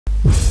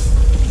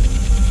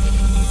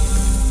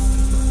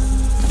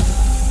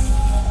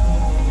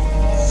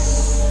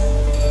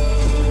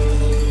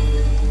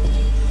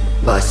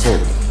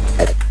Basim.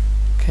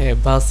 Okay,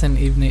 Basim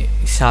Ibn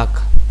Ishaq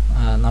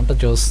নামটা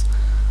জোস।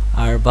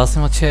 আর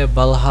বাসিম হচ্ছে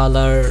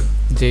বালহালার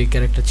যে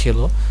ক্যারেক্টার ছিল,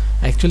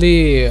 অ্যাকচুয়ালি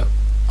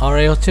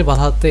ওরাই হচ্ছে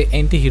বালহাতে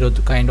anti hero,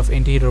 kind of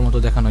anti হিরোর মতো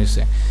দেখানো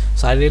হয়েছে।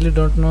 So I really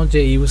don't know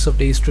যে ইউবিসফট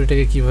এই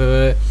স্টোরিটাকে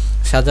কীভাবে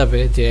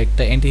সাজাবে, যে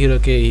একটা অ্যান্টি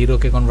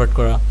হিরোকে কনভার্ট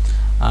করা,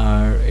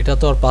 আর এটা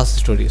তো আর পাস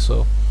স্টোরি, সো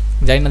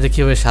জানি না যে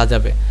কীভাবে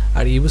সাজাবে।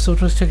 আর ইউবিসফট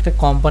হচ্ছে একটা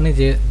কোম্পানি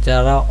যে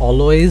যারা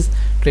অলওয়েজ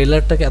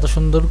ট্রেলারটাকে এত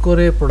সুন্দর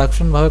করে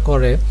প্রোডাকশনভাবে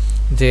করে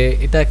যে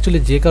এটা অ্যাকচুয়ালি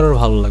যে কারোর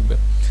ভালো লাগবে।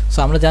 সো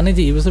আমরা জানি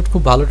যে ইউবিসফট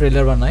খুব ভালো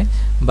ট্রেলার বানায়,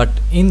 বাট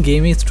ইন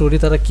গেমিং স্টোরি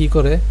তারা কী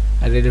করে,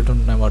 I really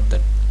don't know about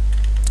that.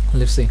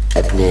 Let's see.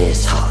 Ibn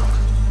Ishaq,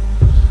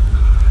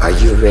 are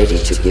you ready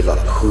to give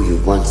up who you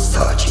once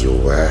thought you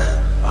were?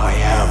 I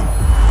am.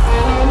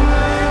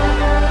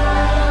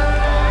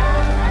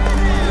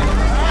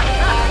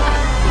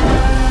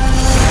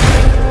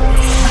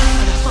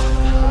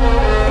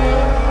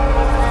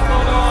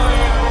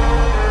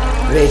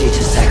 Ready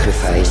to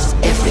sacrifice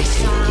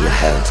everything you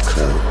held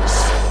close?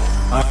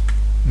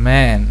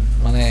 Man,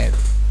 মানে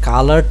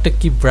কালারটা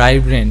কি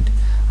vibrant.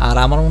 আর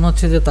আমার মনে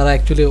হচ্ছে যে তারা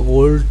actually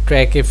old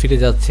ট্র্যাকে ফিরে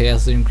যাচ্ছে।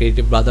 অ্যাসাসিন ক্রিড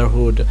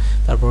ব্রাদারহুড,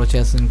 তারপর হচ্ছে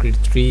অ্যাসাসিন ক্রিড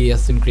 3,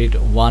 অ্যাসাসিন ক্রিড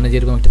 1-এ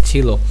যেরকম একটা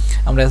ছিল,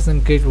 আমরা অ্যাসাসিন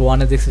ক্রিড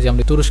 1-এ দেখছি যে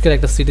আমরা তুরস্কের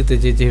একটা সিটিতে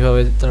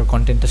যেভাবে তার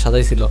কন্টেন্টটা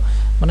সাজাইছিল,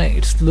 মানে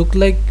ইটস লুক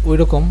লাইক ওই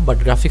রকম, বাট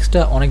গ্রাফিক্সটা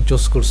অনেক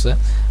জোস করছে,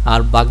 আর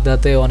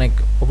বাগদাতে অনেক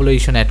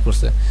পপুলেশন অ্যাড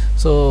করছে।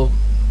 সো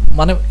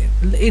মানে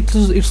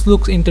ইটস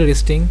লুকস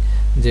ইন্টারেস্টিং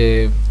যে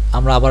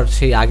আমরা আবার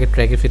সেই আগের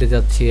ট্র্যাকে ফিরে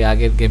যাচ্ছি,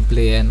 আগের গেম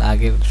প্লে অ্যান্ড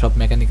আগের সব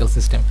mechanical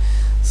system.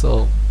 So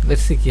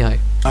let's see কী হয়।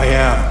 I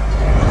am.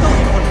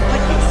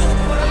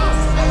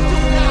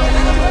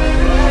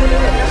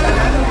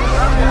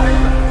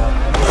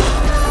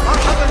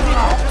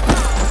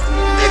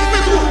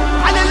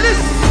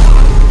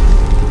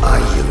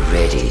 Are you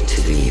ready to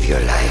leave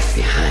your life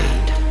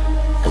behind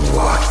and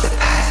walk the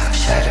path of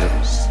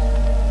shadows?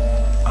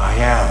 I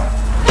am.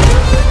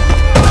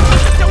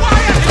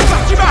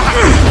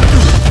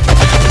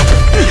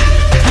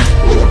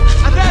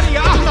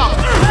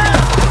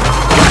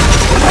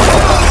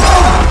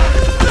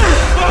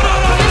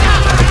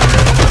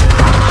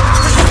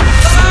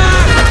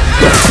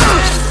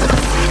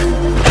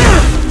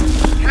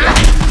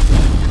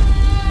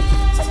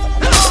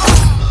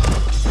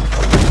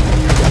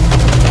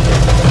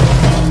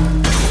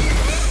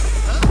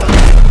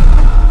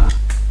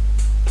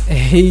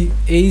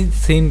 এই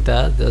সিনটা,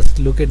 just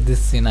look at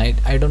this scene,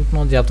 I don't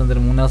know যে আপনাদের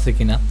মনে আছে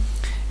কিনা,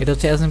 এটা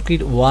হচ্ছে অ্যাসাসিন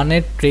ক্রিড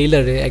 1-এর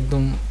ট্রেইলারে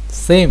একদম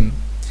সেম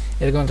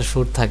এরকম একটা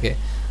শ্যুট থাকে।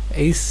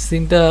 এই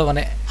সিনটা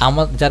মানে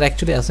আমার যারা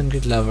অ্যাকচুয়ালি অ্যাসাসিন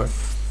ক্রিড লাভার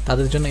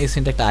তাদের জন্য এই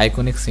সিনটা একটা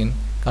আইকনিক সিন,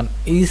 কারণ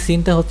এই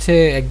সিনটা হচ্ছে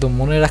একদম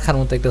মনে রাখার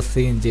মতো একটা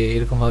সিন, যে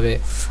এরকমভাবে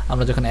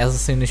আমরা যখন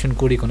অ্যাসাসিনেশন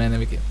করি কোনো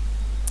এনিমিকে।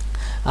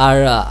 আর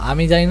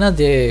আমি জানি না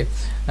যে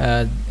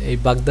এই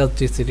বাগদাদ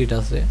যে সিটিটা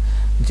আছে,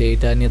 যে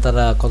এটা নিয়ে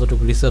তারা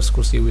কতটুকু রিসার্চ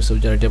করছে ইউবিসফট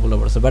যারা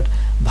ডেভেলপার আছে, বাট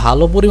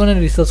ভালো পরিমাণে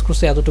রিসার্চ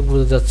করছে এতটুকু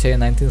বোঝা যাচ্ছে।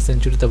 19th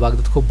সেঞ্চুরিতে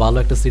বাগদাদ খুব ভালো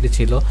একটা সিটি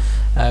ছিল,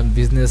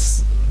 বিজনেস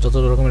যত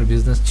রকমের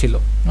বিজনেস ছিল,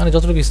 মানে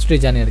যতটুকু হিস্ট্রি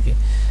জানি আর কি,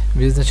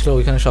 বিজনেস ছিল,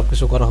 ওইখানে সব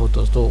কিছু করা হতো।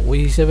 তো ওই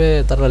হিসেবে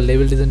তারা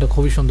লেভেল ডিজাইনটা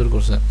খুবই সুন্দর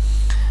করছে,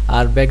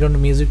 আর ব্যাকগ্রাউন্ড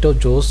মিউজিকটাও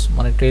জোস।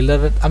 মানে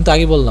ট্রেলারের আমি তো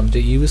আগে বললাম যে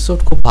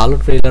ইউবিসফট খুব ভালো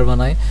ট্রেলার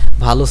বানায়,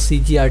 ভালো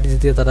সিজি আর্টিস্ট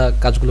দিয়ে তারা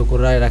কাজগুলো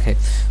করে রাখে।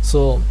 So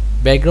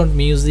background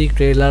music,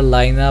 trailer,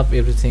 line up,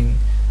 everything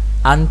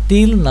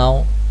until now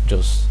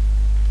just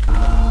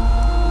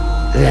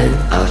Then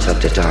out of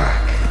the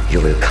dark you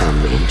will come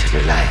into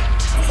the light.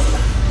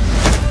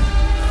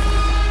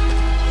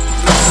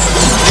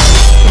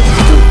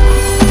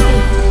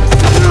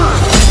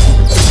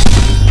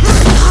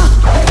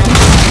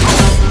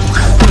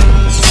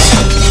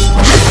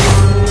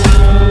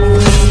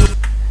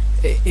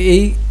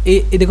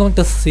 এরকম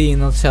একটা সিন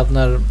হচ্ছে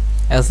আপনার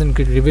অ্যাসাসিন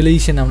ক্রিড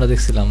রিভেলেশন আমরা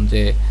দেখছিলাম,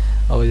 যে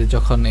ওই যে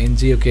যখন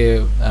এনজিওকে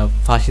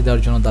ফাঁসি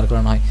দেওয়ার জন্য দাঁড়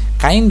করানো হয়,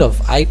 kind of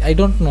I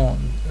don't know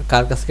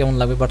কার কাছে কেমন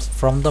লাগবে, but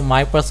from the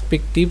my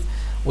perspective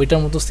ওইটার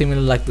মতো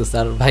সিমিলার লাগতেছে।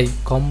 আর ভাই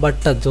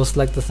কম্বাটটা জোস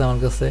লাগতেছে আমার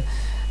কাছে,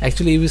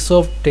 অ্যাকচুয়ালি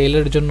ইউবিসফট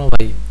ট্রেলারের জন্য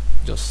ভাই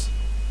জোস।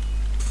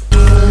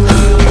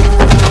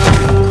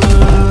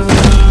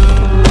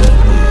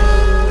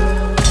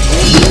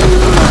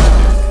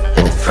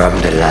 And from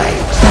the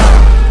light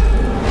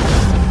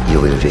you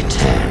will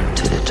return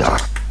to the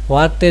dark.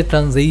 What a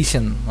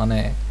transition, মানে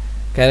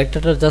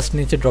ক্যারেক্টারটা জাস্ট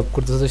নিচে ড্রপ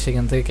করতেছে,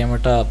 সেখান থেকে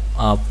ক্যামেরাটা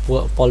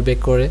পল ব্যাক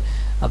করে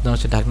আপনার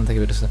হচ্ছে ঢাকনা থেকে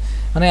বেরোচ্ছে।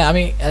 মানে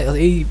আমি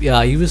এই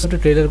ইউবিসফটের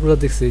ট্রেলারগুলো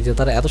দেখছি যে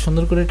তারা এত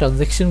সুন্দর করে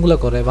ট্রানজ্যাকশনগুলো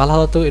করে,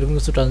 ভালোতেও এরকম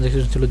কিছু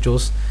ট্রানজ্যাকশন ছিল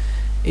জোস।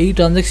 এই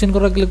ট্রানজ্যাকশন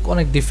করা গেলে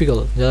অনেক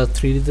ডিফিকাল্ট, যারা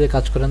 3D-তে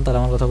কাজ করেন তারা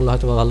আমার কথাগুলো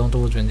হয়তো ভালো মতো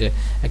বুঝবেন, যে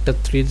একটা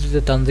 3D-তে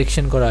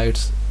ট্রানজ্যাকশন করা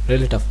ইটস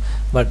রিয়েলি টাফ,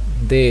 বাট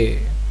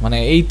মানে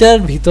এইটার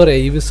ভিতরে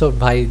ইউবিসফট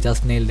ভাই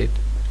just nailed it.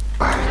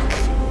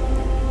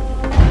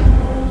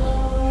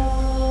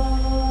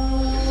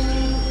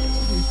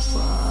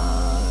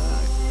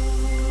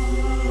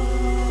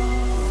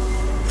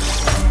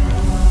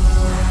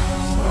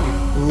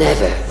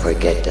 Never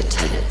forget the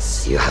tenets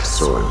you have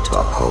sworn to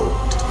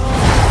uphold.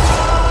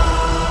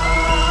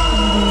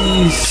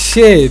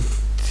 Shit.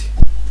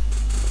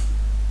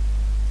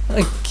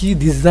 কি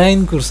ডিজাইন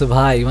করছে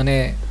ভাই, মানে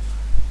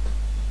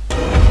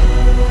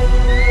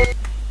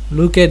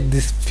লুক এট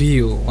দিস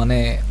ভিউ, মানে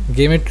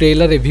গেমের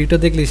ট্রেলারে ভিউটা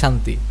দেখলেই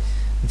শান্তি,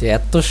 যে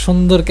এত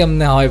সুন্দর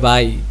কেমনে হয়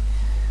ভাই,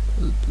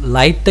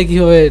 লাইটটা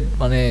কীভাবে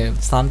মানে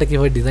সানটা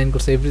কীভাবে ডিজাইন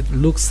করছে, এভরি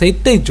লুক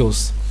সেইটাই জোস।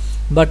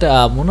 বাট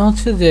মনে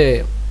হচ্ছে যে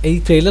এই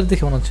ট্রেলার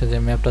দেখে মনে হচ্ছে যে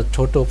ম্যাপটা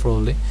ছোট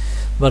প্রবলি,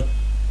 বাট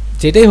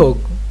যেটাই হোক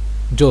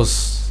জোস।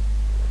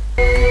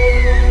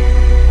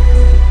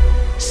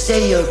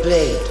 Stay your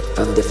blade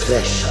from the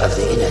flesh of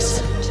the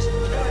innocent.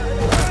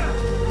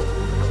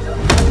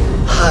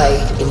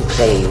 Hide in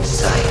plain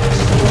sight.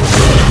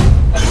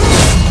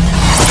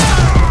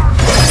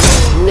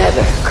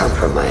 Never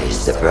compromise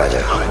the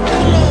Brotherhood.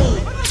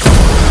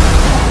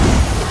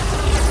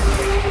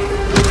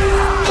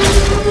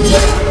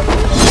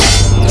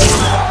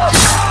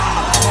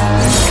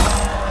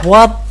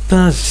 What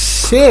the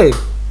shit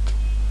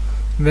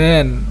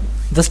man,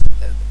 just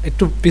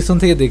একটু পিছন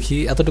থেকে দেখি,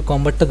 এতটুকু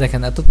কম্বাটটা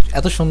দেখেন, এত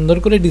এত সুন্দর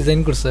করে ডিজাইন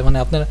করছে, মানে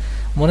আপনার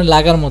মনে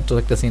লাগার মতো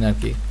একটা সিন আর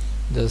কি।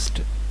 জাস্ট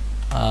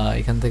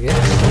এখান থেকে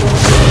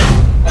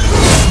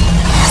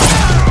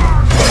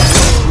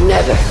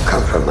Never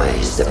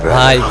compromise the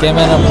ভাই Brotherhood.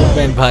 ক্যামেরা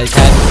মুভমেন্ট ভাই,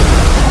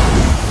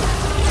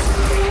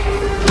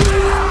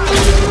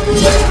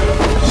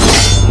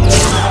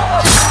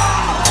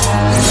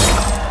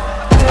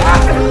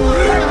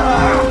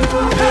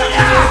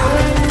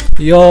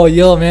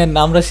 ইয়ো ম্যান,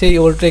 আমরা সেই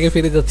ওল্ড ট্র্যাকে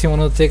ফিরে যাচ্ছি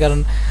মনে হচ্ছে, কারণ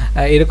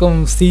এরকম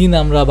সিন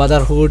আমরা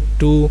ব্রাদারহুড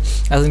 2,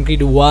 অ্যাসাসিন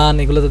ক্রিড 1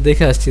 এগুলোতে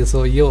দেখে আসছি। সো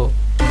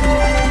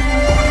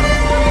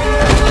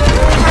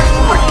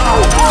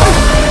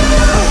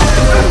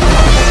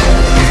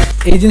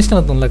এই জিনিসটা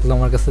নতুন লাগলো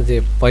আমার কাছে, যে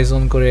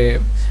পয়জন করে,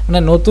 মানে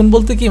নতুন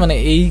বলতে কি, মানে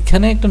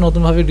এইখানে একটা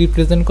নতুনভাবে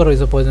রিপ্রেজেন্ট করা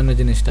হয়েছে পয়জনের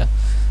জিনিসটা,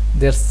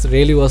 দ্যাটস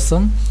রিয়েলি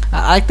অসম।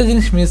 আর আরেকটা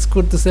জিনিস মিস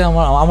করতেছে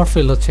আমার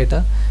ফিল হচ্ছে, এটা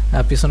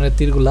পিছনের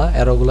তীরগুলা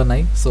অ্যারোগুলা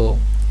নাই, সো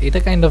এটা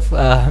কাইন্ড অফ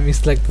মিস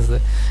লাগতেছে।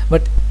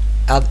 বাট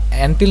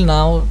আনটিল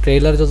নাও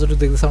ট্রেলার যতটুকু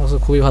দেখতেছে আমার কাছে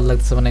খুবই ভালো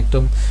লাগতেছে, মানে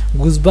একদম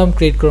গুজবাম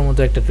ক্রিয়েট করার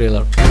মতো একটা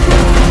trailer.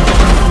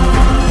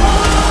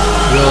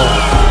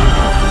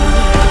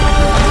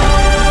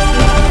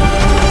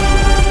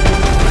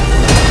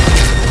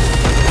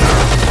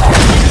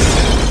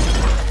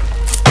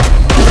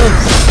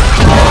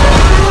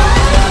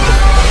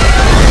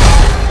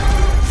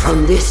 From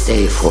this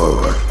day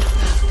forward,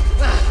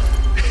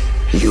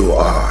 you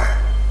are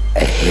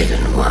a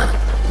hidden one.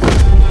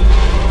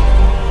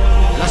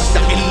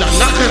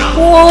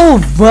 Oh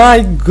my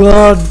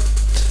god,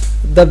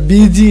 the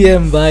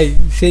BGM ভাই,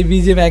 সেই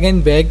BGM অ্যাগেন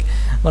ব্যাক,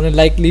 মানে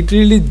লাইক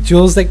লিটারেলি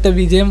জোস একটা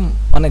BGM,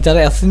 মানে যারা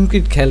অ্যাসাসিন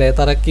ক্রিড খেলে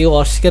তারা কেউ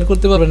অস্বীকার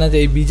করতে পারবে না যে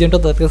এই BGMটা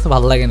তাদের কাছে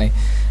ভালো লাগে নাই।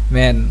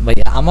 ম্যান ভাই,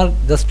 আমার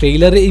জাস্ট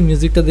ট্রেইলারে এই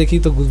মিউজিকটা দেখি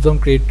তো গুজবাম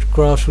ক্রিয়েট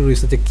করা শুরু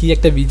হয়েছে, যে কি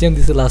একটা BGM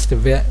দিছে লাস্টে,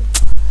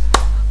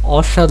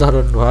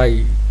 অসাধারণ ভাই।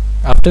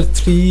 আফটার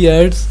 3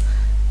 ইয়ার্স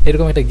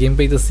এরকম একটা গেম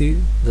পাইতেছি,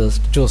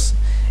 জাস্ট জোস।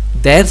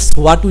 That's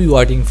what we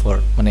waiting for,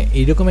 মানে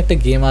এইরকম একটা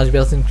গেম আসবে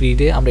অ্যাসাসিন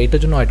ক্রিডে, আমরা এটার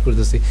জন্য ওয়েট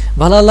করতেছি।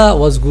 ভালহাল্লা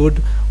was good,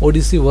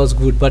 Odyssey was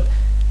good, but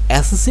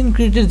assassin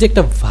ক্রিডের যে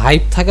একটা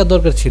ভাইব থাকা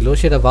দরকার ছিল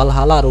সেটা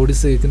ভালহাল্লা আর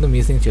ওডিসি কিন্তু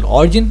মিসিং ছিল।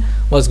 Origin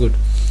was good,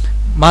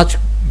 much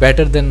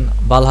better then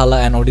ভালহাল্লা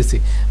and Odyssey,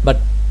 but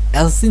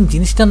assassin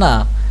জিনিসটা না,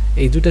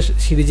 এই দুটা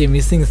সিরিজে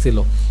মিসিং ছিল।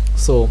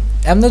 সো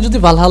এমনি যদি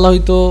ভালহাল্লা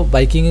হইতো,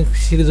 বাইকিং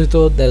সিরিজ হইতো,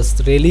 that's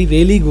really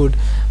really good,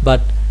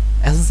 but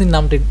assassin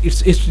নামটা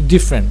ইটস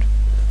ডিফারেন্ট।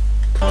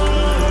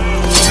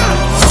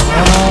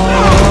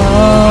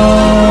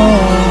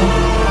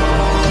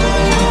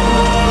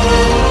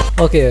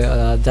 ওকে,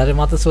 যারা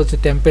মাথাতে হচ্ছে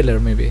টেম্পেলার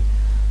মেবি,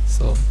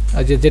 সো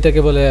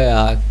যেটাকে বলে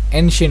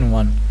এনশিয়েন্ট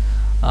ওয়ান,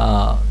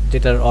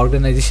 যেটার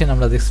অর্গানাইজেশন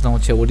আমরা দেখছিলাম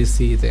হচ্ছে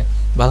ওডিসিতে,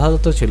 ভালহাল্লা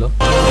তো ছিল।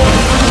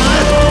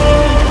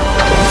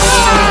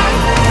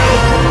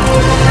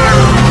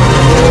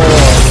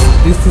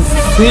 This is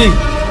sick,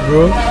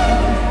 bro.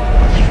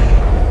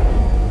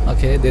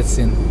 Okay, that's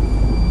in.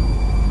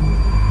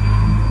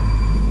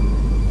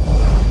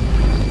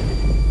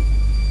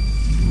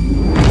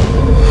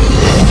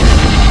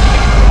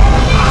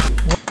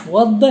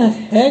 What the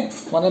heck?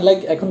 মানে লাইক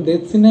এখন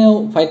ডেথ সিনেও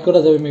ফাইট করা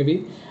যাবে maybe,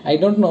 I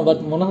don't know, but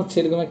মনে হচ্ছে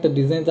এরকম একটা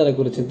ডিজাইন তারা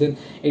করেছে। দেন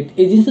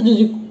এই জিনিসটা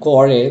যদি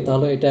করে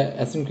তাহলে এটা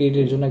অ্যাসাসিন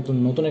ক্রিডের জন্য একদম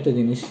নতুন একটা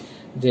জিনিস,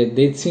 যে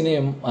ডেথ সিনে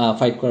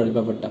ফাইট করার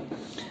ব্যাপারটা।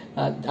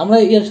 আমরা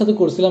এর সাথে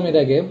করছিলাম এর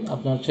আগে,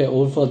 আপনার হচ্ছে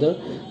ওভারফাদার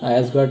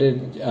অ্যাসগার্ডের,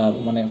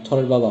 মানে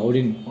থরের বাবা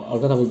ওডিন, ওর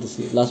কথা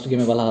বলতেছি, লাস্ট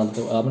গেমে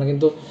ভালহাল্লাতে আমরা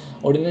কিন্তু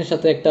ওডিনের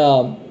সাথে একটা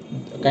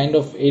কাইন্ড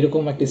অফ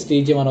এইরকম একটা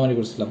স্টেজে মারামারি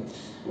করছিলাম।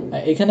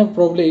 এখানে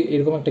প্রবলি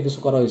এরকম একটা কিছু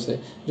করা হয়েছে,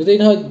 যদি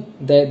এটা হয়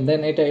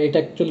দেন এটা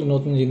অ্যাকচুয়ালি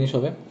নতুন জিনিস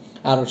হবে।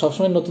 আর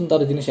সবসময় নতুন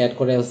তারা জিনিস অ্যাড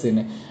করে আসছে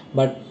এনে,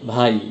 বাট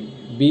ভাই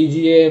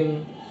BGM,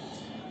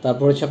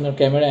 তারপর হচ্ছে আপনার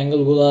camera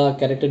অ্যাঙ্গেলগুলো,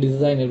 character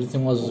design, everything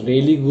was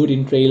really good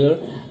in trailer.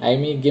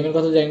 আমি গেমের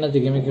কথা জানি না যে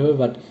গেমে কী হবে,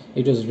 but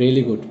it was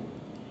really good.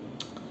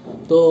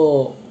 তো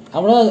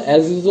আমরা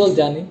অ্যাজ ইউজুয়াল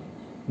জানি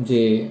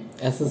যে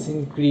অ্যাসাসিন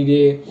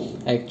ক্রিডে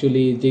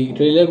অ্যাকচুয়ালি যেই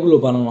ট্রেইলারগুলো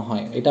বানানো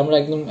হয়, এটা আমরা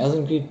একদম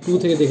অ্যাসাসিন ক্রিড 2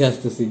 থেকে দেখে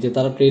আসতেছি, যে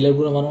তারা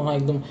ট্রেইলারগুলো বানানো হয়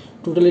একদম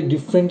টোটালি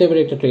ডিফারেন্ট টাইপের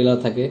একটা ট্রেইলার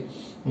থাকে,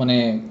 মানে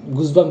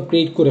গুজবাম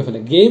ক্রিয়েট করে ফেলে।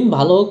 গেম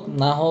ভালো হোক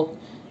না হোক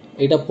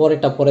এটা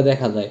পরে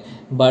দেখা যায়,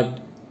 বাট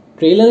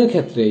ট্রেলারের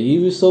ক্ষেত্রে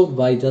ইউবিসফট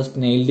বাই জাস্ট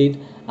নেইলড ইট।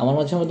 আমার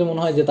মাঝে মধ্যে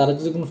মনে হয় যে তারা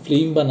যদি কোনো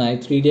ফিল্ম বানায়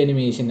 3D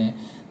অ্যানিমেশনে,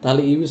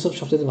 তাহলে ইউবিসফট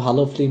সবচেয়ে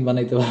ভালো ফিল্ম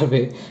বানাইতে পারবে,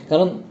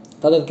 কারণ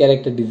তাদের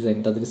ক্যারেক্টার ডিজাইন,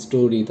 তাদের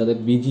স্টোরি, তাদের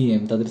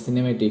বিজিএম, তাদের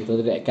সিনেমেটিক,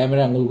 তাদের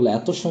ক্যামেরা অ্যাঙ্গেলগুলো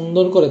এত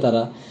সুন্দর করে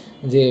তারা,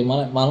 যে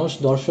মানে মানুষ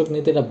দর্শক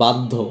নিতে এটা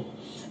বাধ্য।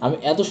 আমি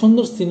এত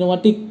সুন্দর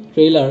সিনেমাটিক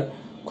ট্রেলার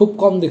খুব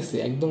কম দেখছি,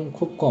 একদম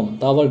খুব কম।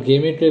 তা আবার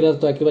গেমের ট্রেলার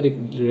তো একেবারে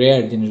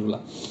রেয়ার জিনিসগুলো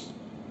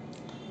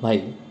ভাই,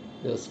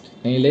 জাস্ট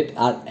নেইল ইট।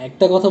 আর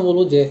একটা কথা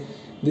বলবো যে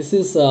this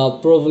is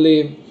probably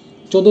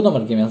 14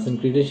 number game assassin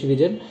Creed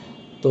সিরিজের।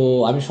 তো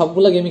আমি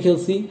সবগুলো গেমই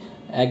খেলছি,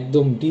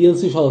 একদম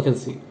ডিএলসি সহ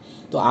খেলছি।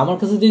 তো আমার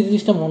কাছে যে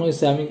জিনিসটা মনে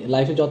হয়েছে, আমি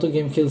লাইফে যত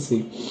গেম খেলছি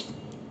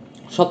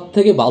সব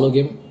থেকে ভালো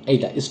গেম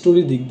এইটা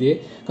স্টোরির দিক দিয়ে।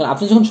 কারণ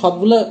আপনি যখন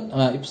সবগুলো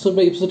এপিসোড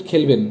বাই এপিসোড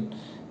খেলবেন,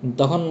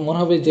 তখন মনে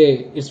হবে যে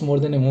it's more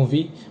then A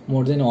movie,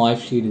 more then A web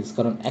series.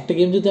 কারণ একটা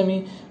গেম যদি আমি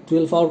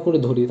 12 আওয়ার করে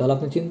ধরি, তাহলে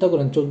আপনি চিন্তা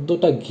করেন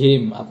 14টা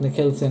গেম আপনি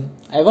খেলছেন,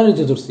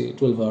 অ্যাভারেজে ধরছি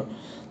 12 আওয়ার।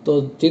 তো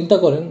চিন্তা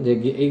করেন যে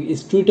এই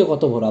স্টোরিটা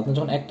কত বড়। আপনি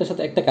যখন একটার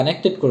সাথে একটা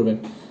কানেক্টেড করবেন,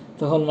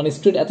 তখন মানে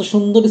স্টোরি এত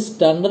সুন্দর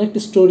স্ট্যান্ডার্ড একটি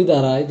স্টোরি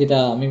দাঁড়ায়, যেটা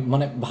আমি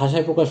মানে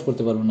ভাষায় প্রকাশ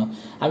করতে পারবো না।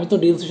 আমি তো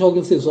ডিএলসি সহ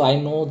গেছি, সো আই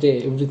নো যে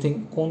এভরিথিং,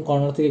 কোন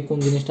কর্নার থেকে কোন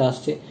জিনিসটা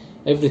আসছে,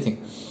 এভরিথিং।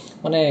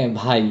 মানে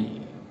ভাই,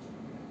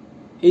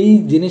 এই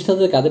জিনিসটা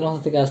যে কাদের মাথা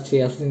থেকে আসছে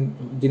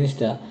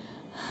জিনিসটা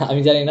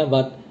আমি জানি না,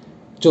 বাট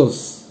চোস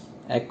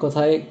এক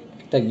কথায়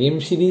একটা গেম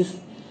সিরিজ,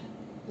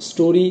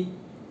 স্টোরি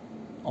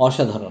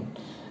অসাধারণ।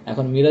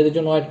 এখন মিরাজের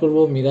জন্য ওয়েট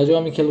করবো, মিরাজও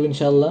আমি খেলবো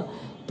ইনশাআল্লাহ।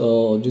 তো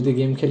যদি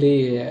গেম খেলি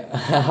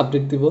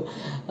আপডেট দিব।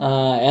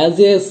 As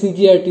a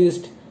CG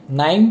artist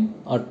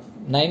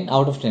 9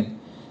 out of 10,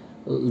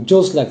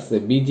 জোস লাগছে।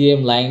 BGM,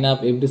 line up,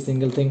 every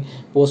single thing,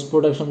 post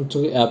production,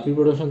 pre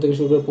production থেকে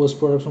শুরু করে পোস্ট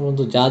প্রোডাকশন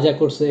পর্যন্ত যা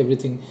করছে,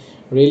 এভরিথিং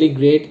রিয়েলি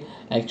গ্রেট,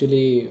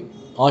 অ্যাকচুয়ালি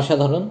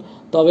অসাধারণ।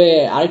 তবে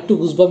আরেকটু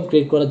গুজবাম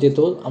ক্রিয়েট করা যেত।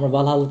 আমরা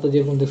ভালহাল্লাতে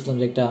যেরকম দেখছিলাম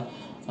যে একটা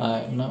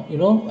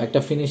একটা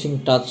ফিনিশিং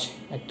টাচ,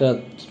 একটা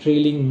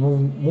থ্রিলিং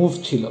মুভ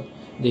ছিল,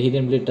 যে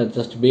হিডেন ব্লেডটা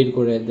জাস্ট বের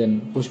করে দেন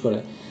পুশ করে,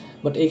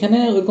 বাট এখানে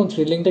ওইরকম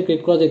থ্রিলিংটা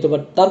ক্রিয়েট করা যেত।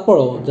 বাট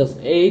তারপরও জাস্ট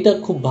এইটা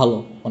খুব ভালো,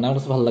 মানে আমার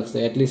কাছে ভালো লাগছে।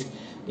 অ্যাটলিস্ট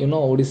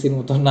ওডিসির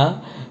মতো না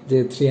যে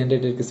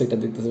 300-এর কিছু একটা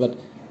দেখতেছে, বাট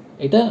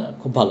এটা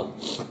খুব ভালো।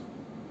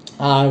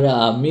 আর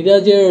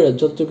মিরাজের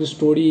যতটুকু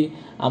স্টোরি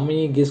আমি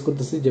গেস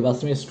করতেছি যে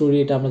বাসিমের স্টোরি,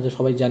 এটা আমরা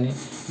সবাই জানি।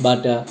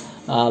 বাট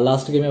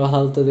লাস্ট গেমে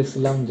ভালোতে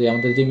দেখছিলাম যে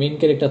আমাদের যে মেইন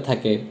ক্যারেক্টার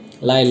থাকে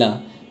লাইলা,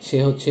 সে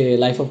হচ্ছে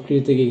লাইফ অফ ক্রি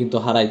থেকে কিন্তু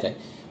হারায় যায়।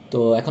 তো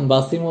এখন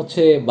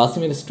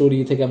বাসিমের স্টোরি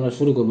থেকে আমরা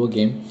শুরু করব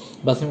গেম।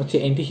 বাসিম হচ্ছে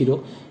অ্যান্টি হিরো।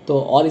 তো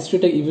অর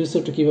স্টোরিটা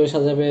ইউবিসফট কীভাবে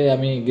সাজাবে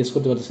আমি গেস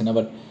করতে পারতেছি না,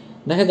 বাট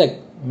দেখা যাক,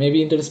 মেবি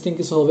ইন্টারেস্টিং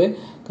কিছু হবে।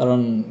 কারণ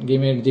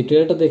গেমের যে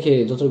ট্রেলারটা দেখে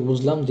যতটুকু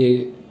বুঝলাম যে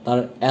তার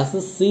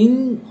অ্যাসাসিন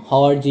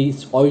হওয়ার যে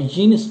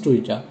অরিজিন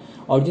স্টোরি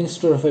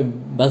অফ এ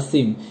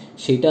বাসিম,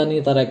 সেইটা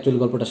নিয়ে তারা অ্যাকচুয়ালি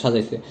গল্পটা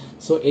সাজাইছে।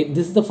 So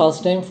this is the first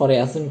time for a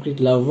assassin Creed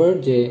লাভার,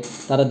 যে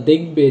তারা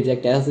দেখবে যে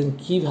একটা অ্যাসাসিন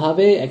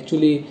কীভাবে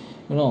অ্যাকচুয়ালি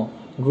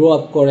গ্রো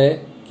আপ করে,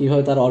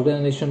 কীভাবে তার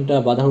অর্গানাইজেশনটা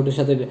বাধাহুটের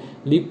সাথে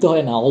লিপ্ত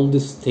হয় না, অল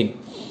দিস থিং।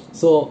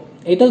 সো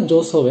এটা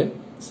জোস হবে।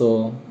 সো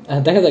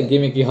দেখা যাক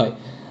গেমে কী হয়।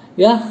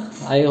 ইয়া,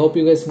 I hope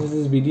you guys miss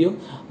this video.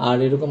 আর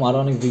এরকম আরও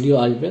অনেক ভিডিও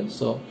আসবে।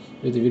 সো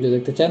যদি ভিডিও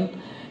দেখতে চান,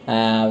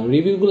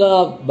 রিভিউগুলো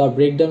বা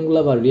ব্রেকডাউনগুলো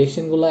বা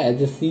রিয়াকশনগুলো অ্যাজ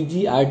এ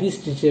সিজি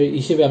আর্টিস্ট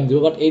হিসেবে আমি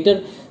দেবো। বাট এইটার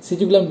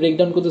সিজিগুলো আমি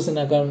ব্রেকডাউন করতেছি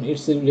না, কারণ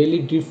it's a really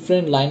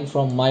different line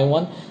from my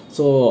one.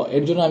 So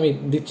এর জন্য আমি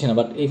দিচ্ছি না।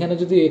 বাট এখানে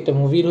যদি একটা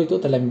মুভির হইতো,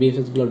 তাহলে আমি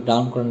বিএফএক্সগুলো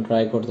ডাউন করানো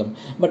ট্রাই করতাম।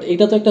 বাট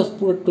এটা তো একটা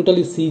পুরো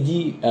টোটালি সিজি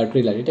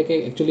ট্রেলার, এটাকে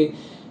অ্যাকচুয়ালি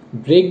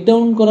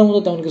ব্রেকডাউন করার মতো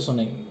তেমন কিছু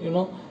নেই,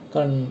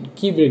 কারণ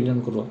কী ব্রেকডাউন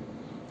করবো।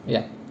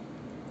 ইয়া,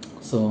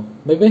 সো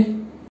বাই বাই।